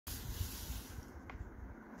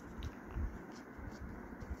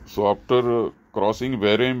So after crossing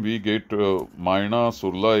Verem, we get Maina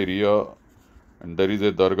Surla area, and there is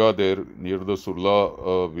a dargah there near the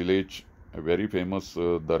Surla village. A very famous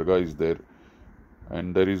dargah is there,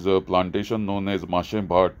 and there is a plantation known as Mashe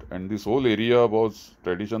Bhat, and this whole area was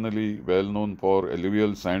traditionally well known for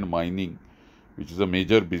alluvial sand mining, which is a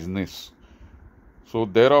major business. So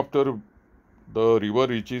thereafter, the river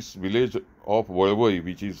reaches village of Valvai,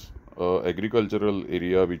 which is agricultural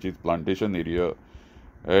area, which is plantation area,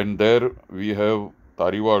 and there we have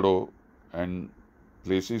Tarivado and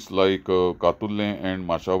places like Katulle and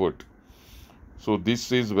Mashavat. So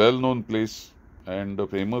this is well-known place, and the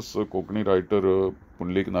famous Konkani writer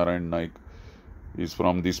Punlik Narayan Naik is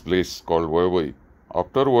from this place called Valvai.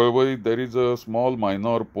 After Valvai, there is a small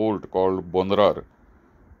minor port called Bonrar,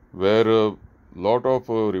 where a lot of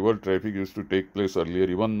river traffic used to take place earlier.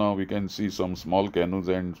 Even now, we can see some small canoes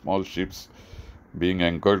and small ships being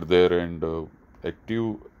anchored there, and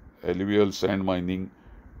active alluvial sand mining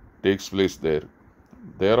takes place there.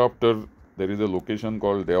 Thereafter, there is a location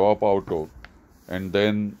called Devapauto, and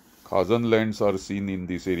then Khazan lands are seen in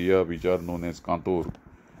this area, which are known as Kantur.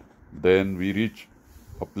 Then we reach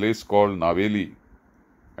a place called Naveli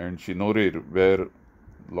and Shinorer, where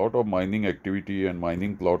lot of mining activity and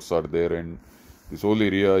mining plots are there, and this whole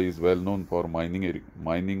area is well known for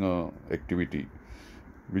mining activity,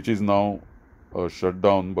 which is now shut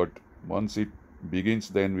down. But once it begins,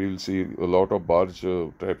 then we will see a lot of barge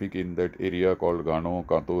traffic in that area called Gano,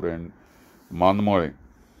 Katur and Manmole.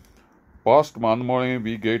 Past Manmole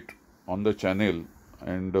we get on the channel,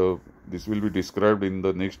 and this will be described in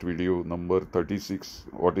the next video, number 36,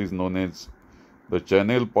 what is known as the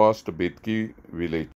channel past Betki village.